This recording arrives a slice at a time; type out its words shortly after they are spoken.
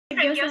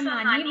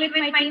Pragya with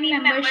my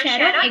team member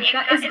Sharon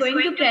is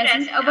going to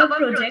present our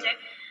project.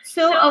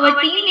 So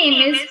our team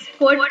name is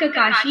Code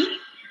Kakashi.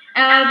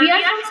 We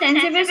are from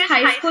St. Xavier's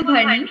High School,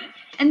 Bharni,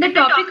 and the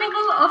topic of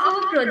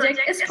our project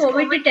is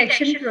COVID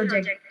detection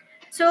project.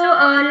 So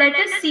let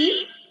us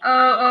see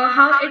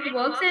how it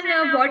works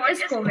and what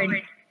is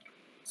COVID.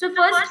 So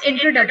first,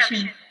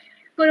 introduction.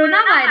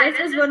 Coronavirus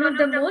is one of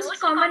the most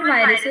common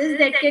viruses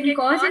that can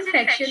cause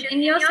infection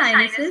in your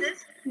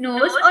sinuses,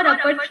 nose or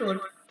upper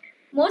throat.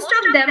 Most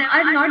of them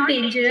are not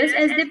dangerous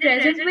as they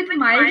present with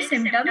mild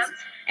symptoms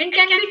and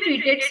can be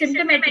treated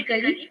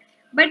symptomatically,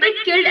 but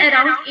it killed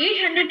around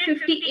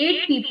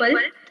 858 people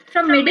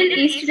from Middle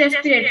East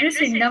Respiratory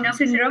Syndrome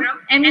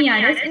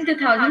MERS in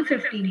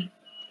 2015.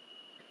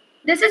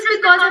 This is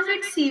because of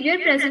its severe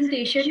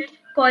presentation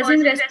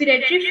causing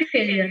respiratory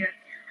failure.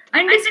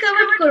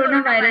 Undiscovered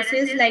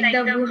coronaviruses like the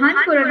Wuhan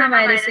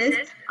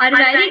coronaviruses are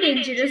very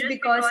dangerous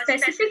because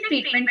specific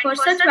treatment for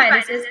such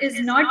viruses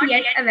is not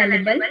yet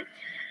available,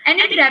 and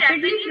it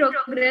rapidly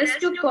progresses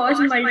to cause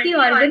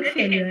multi-organ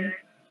failure.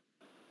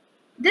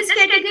 This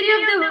category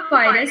of the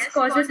virus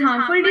causes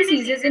harmful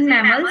diseases in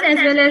mammals as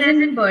well as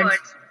in birds.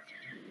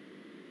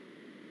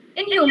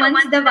 In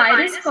humans, the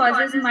virus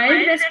causes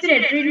mild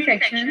respiratory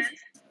infections,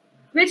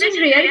 which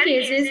in rare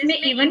cases may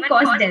even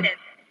cause death.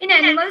 In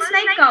animals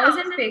like cows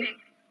and pigs,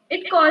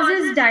 it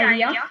causes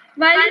diarrhea,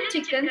 while in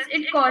chickens,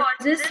 it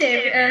causes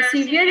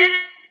severe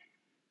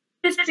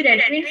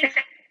respiratory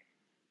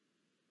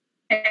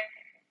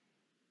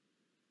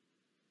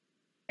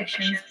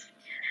infections.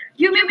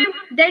 You may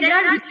that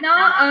are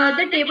now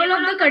the table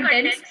of the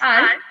contents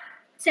are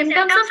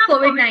symptoms of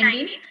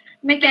COVID-19,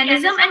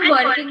 mechanism and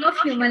working of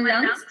human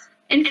lungs,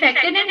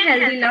 infected and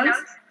healthy lungs,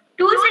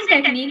 tools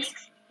and techniques,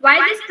 why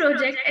this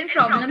project and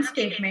problem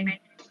statement.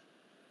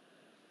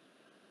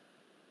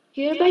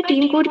 Hereby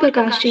Team Code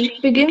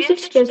Kakashi begins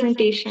its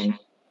presentation.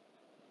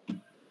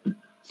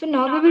 So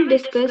now we will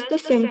discuss the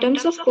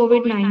symptoms of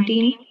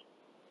COVID-19.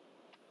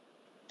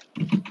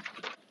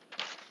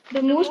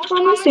 The most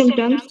common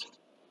symptoms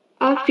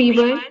are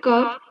fever,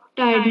 cough,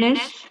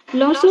 tiredness,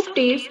 loss of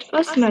taste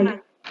or smell.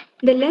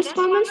 The less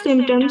common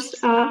symptoms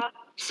are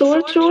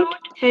sore throat,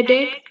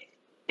 headache,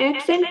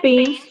 aches and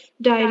pains,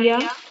 diarrhea,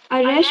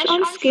 a rash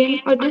on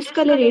skin or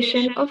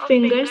discoloration of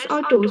fingers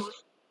or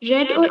toes,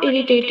 red or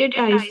irritated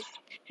eyes.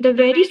 The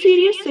very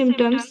serious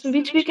symptoms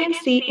which we can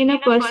see in a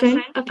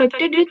person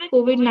affected with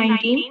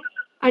COVID-19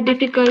 are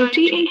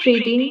difficulty in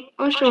breathing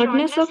or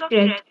shortness of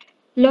breath,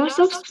 loss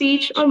of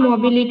speech or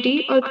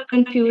mobility or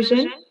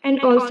confusion, and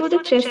also the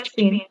chest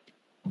pain.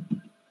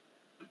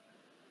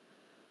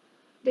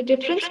 The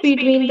difference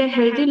between the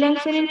healthy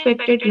lungs and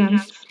infected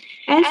lungs.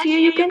 As here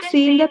you can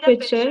see in the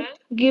picture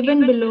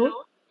given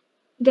below,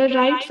 the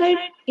right side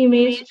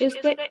image is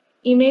the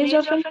image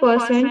of a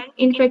person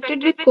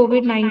infected with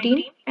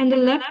COVID-19 and the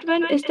left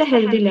one is the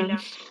healthy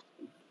lungs.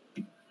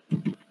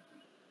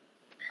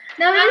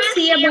 Now we'll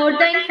see about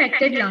the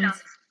infected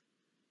lungs.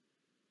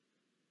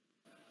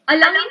 A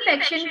lung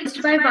infection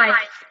caused by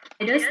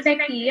virus,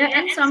 bacteria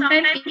and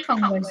sometimes even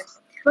fungus.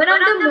 One of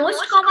the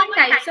most common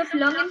types of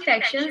lung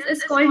infections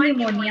is called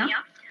pneumonia.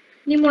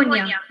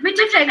 Pneumonia, which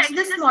affects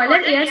the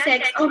smaller air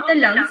sacs of the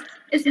lungs,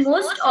 is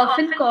most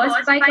often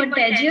caused by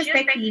contagious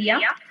bacteria,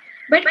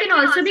 but can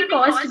also be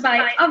caused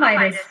by a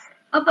virus.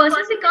 A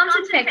person becomes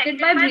infected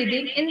by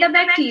breathing in the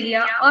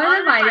bacteria or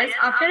the virus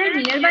after a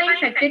nearby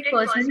infected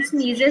person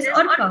sneezes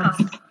or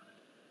coughs.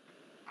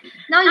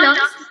 Now, lungs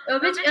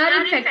which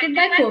are infected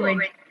by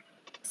COVID.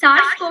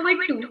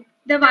 SARS-CoV-2,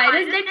 the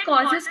virus that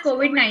causes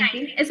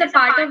COVID-19, is a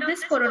part of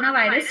this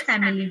coronavirus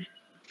family.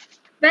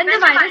 When the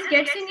virus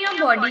gets in your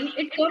body,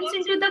 it comes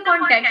into the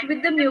contact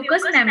with the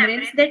mucous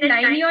membranes that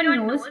line your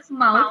nose,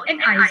 mouth,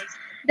 and eyes.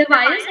 The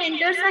virus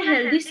enters a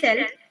healthy cell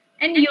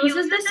and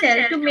uses the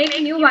cell to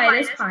make new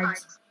virus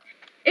parts.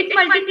 It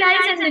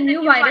multiplies and the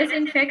new virus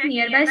infects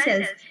nearby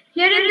cells.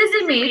 Here in this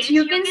image,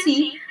 you can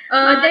see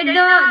that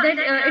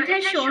it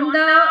has shown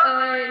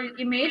the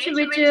image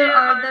which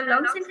are the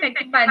lungs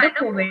infected by the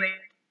COVID.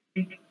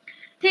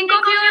 Think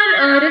of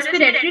your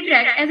respiratory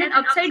tract as an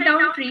upside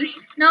down tree.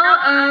 Now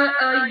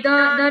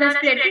the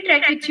respiratory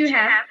tract which you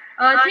have,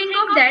 think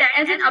of that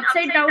as an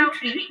upside down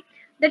tree.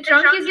 The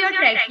trunk is your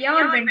trachea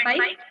or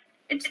windpipe.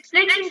 It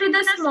splits into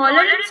the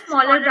smaller and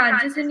smaller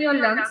branches in your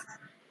lungs.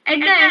 At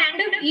the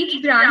end of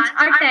each branch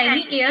are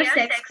tiny air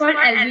sacs called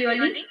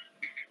alveoli.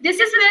 This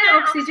is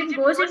where oxygen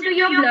goes into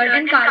your blood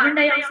and carbon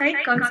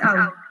dioxide comes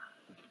out.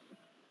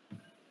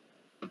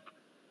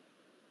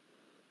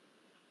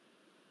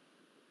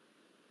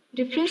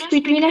 Difference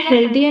between a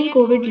healthy and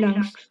COVID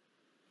lungs.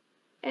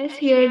 As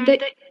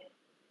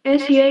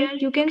here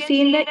you can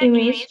see in the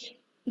image,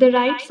 the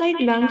right side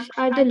lungs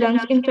are the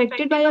lungs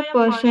infected by a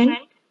person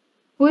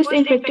who is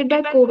infected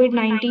by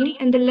COVID-19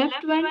 and the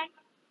left one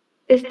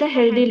is the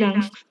healthy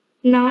lungs.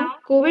 Now,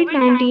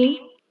 COVID-19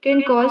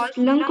 can cause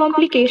lung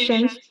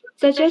complications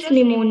such as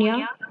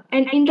pneumonia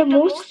and in the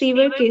most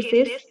severe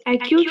cases,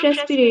 acute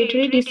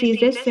respiratory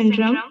diseases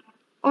syndrome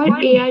or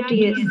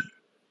ARDS.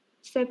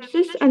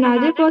 Sepsis,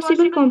 another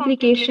possible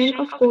complication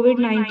of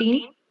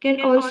COVID-19,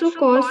 can also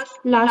cause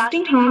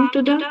lasting harm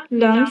to the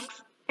lungs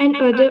and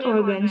other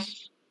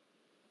organs.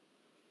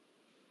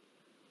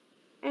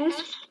 As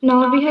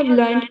now we have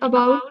learned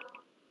about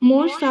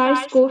more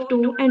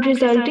SARS-CoV-2 and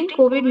resulting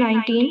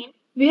COVID-19,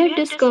 we have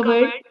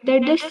discovered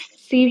that the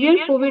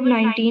severe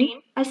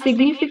COVID-19, a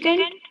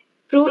significant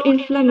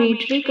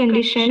pro-inflammatory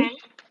condition,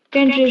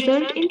 can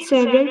result in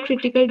several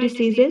critical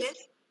diseases,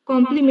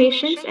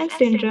 complications, and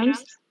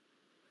syndromes.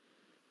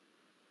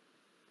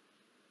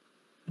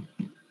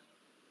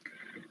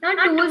 Now,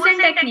 tools and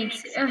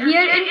techniques.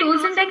 Here in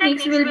tools and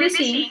techniques, we will be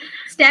seeing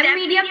STEM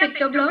media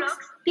pictoblocks,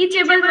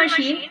 teachable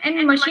machine,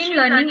 and machine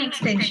learning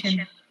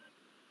extension.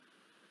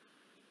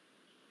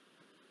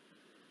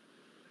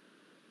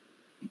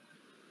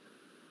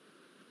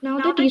 Now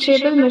the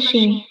teachable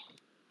machine.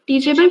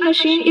 Teachable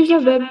machine is a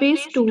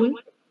web-based tool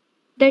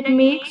that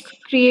makes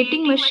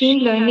creating machine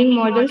learning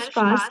models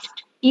fast,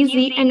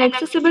 easy, and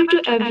accessible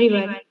to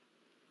everyone.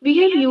 We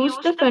have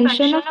used the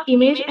function of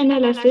image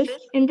analysis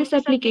in this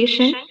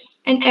application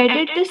and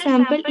added the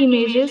sample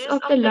images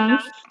of the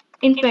lungs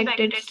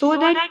infected so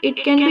that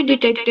it can be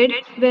detected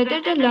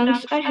whether the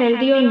lungs are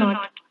healthy or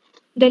not.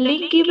 The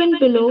link given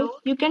below,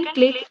 you can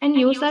click and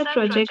use our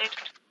project.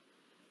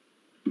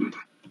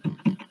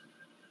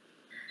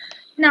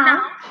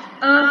 Now,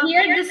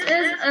 here this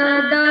is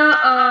in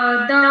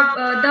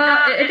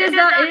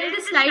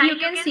this slide you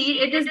can see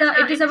it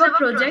is our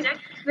project,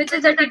 which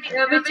is the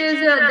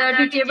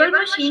teachable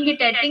machine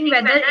detecting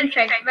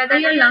whether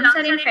your lungs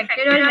are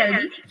infected or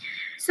healthy.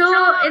 So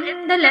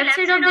in the left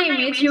side of the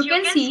image you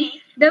can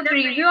see the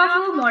preview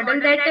of a model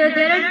that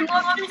there are two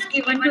options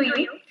given to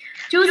you.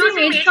 Choose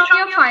image from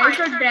your files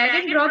or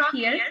drag and drop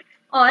here,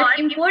 or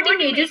import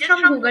images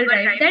from Google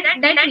Drive.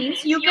 That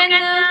means you can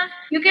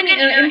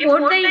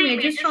import the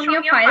images from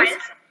your files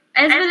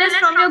as well as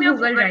from your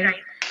Google Drive.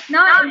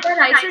 Now, in the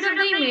right side of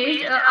the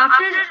image,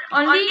 after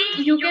only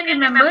you can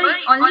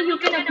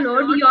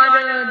upload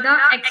your the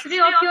X-ray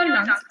of your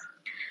lungs.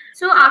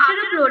 So after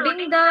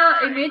uploading the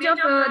image or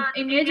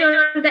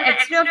the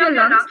X-ray of your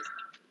lungs,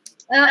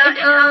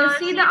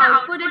 see the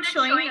output it's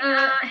showing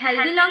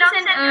healthy lungs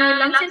and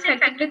lungs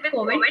infected with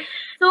COVID.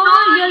 So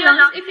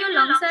if your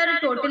lungs are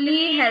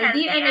totally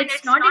healthy and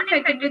it's not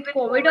infected with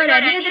COVID or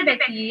any other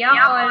bacteria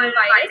or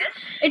virus,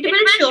 it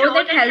will show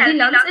that healthy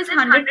lungs is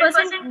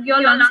 100%.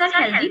 Your lungs are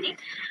healthy.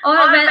 Or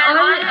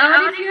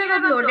if you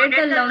have uploaded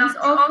the lungs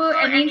of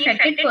any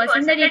infected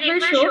person, then it will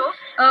show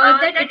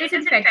that it is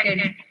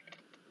infected.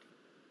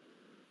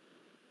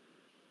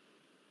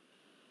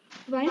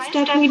 Why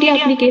Stack Media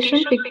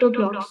application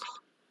PictoBlocks?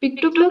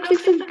 PictoBlocks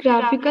is a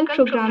graphical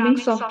programming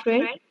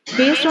software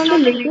based on the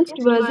latest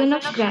version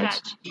of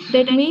Scratch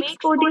that makes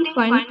coding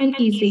fun and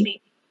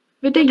easy.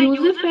 With a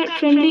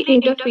user-friendly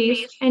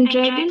interface and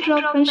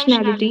drag-and-drop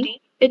functionality,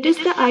 it is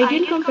the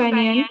ideal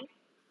companion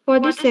for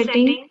the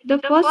setting the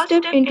first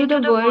step into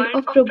the world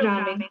of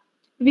programming.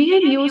 We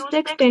have used the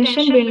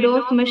extension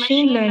window of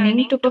machine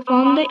learning to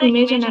perform the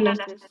image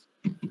analysis.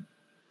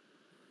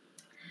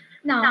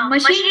 Now,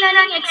 machine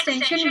learning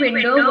extension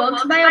window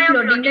works by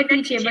uploading the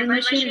teachable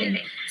machine link.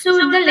 So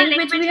the link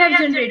which we have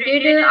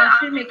generated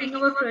after making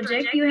our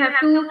project, you have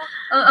to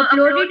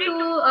upload it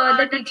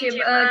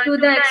to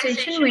the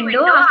extension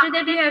window. After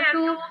that, you have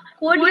to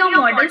code your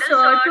model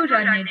to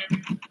run it.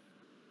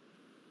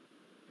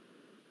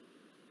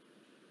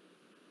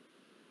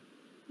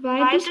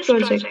 Why this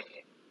project?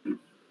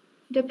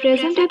 The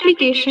present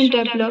application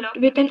developed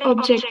with an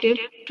objective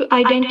to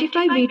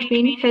identify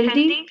between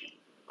healthy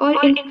or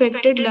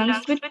infected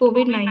lungs with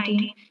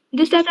COVID-19.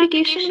 This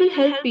application will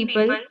help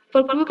people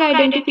for quick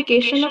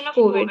identification of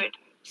COVID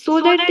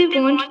so that they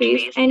won't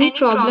face any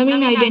problem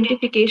in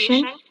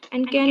identification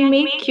and can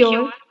make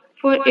cure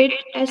for it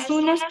as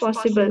soon as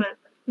possible,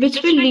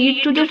 which will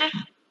lead to the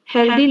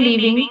healthy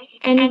living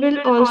and will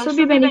also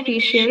be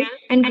beneficial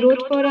and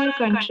growth for our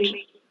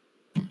country.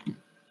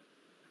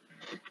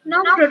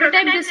 Now,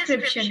 prototype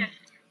description.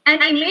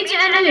 An image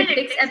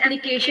analytics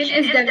application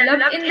is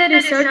developed in the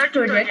research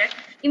project.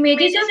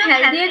 Images of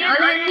healthy and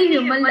unhealthy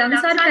human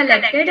lungs are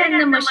collected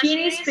and the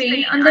machine is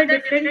trained under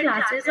different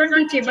classes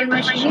on teachable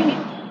machine.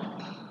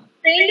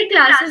 Trained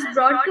classes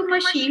brought to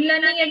machine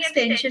learning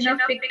extension of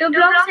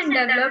PictoBlocks and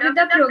developed with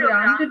the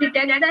program to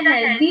detect the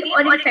healthy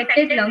or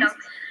infected lungs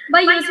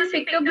by using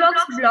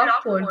PictoBlocks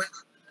block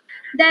codes.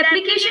 The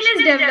application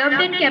is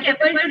developed and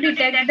capable to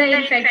detect the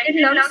infected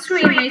lungs through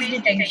image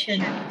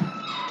detection.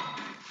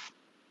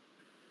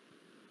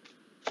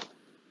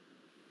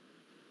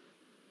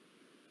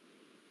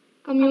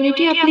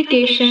 Community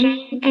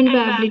application and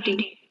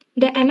viability.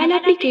 The ML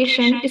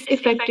application is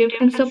effective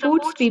and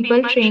supports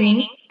people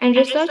training and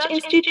research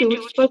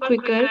institutes for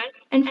quicker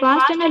and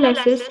fast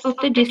analysis of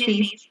the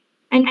disease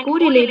and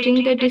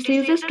correlating the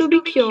diseases to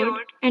be cured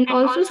and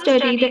also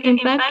study the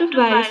impact of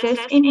viruses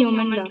in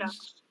human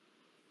lungs.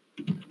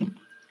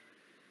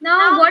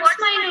 Now, what's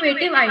my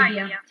innovative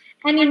idea?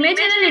 An image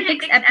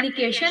analytics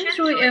application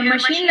through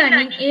machine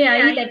learning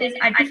AI, that is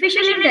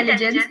artificial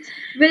intelligence,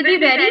 will be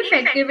very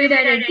effective in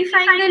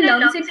identifying the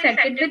lungs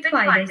infected with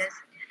virus.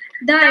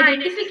 The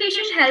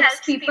identification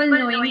helps people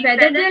knowing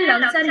whether their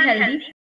lungs are healthy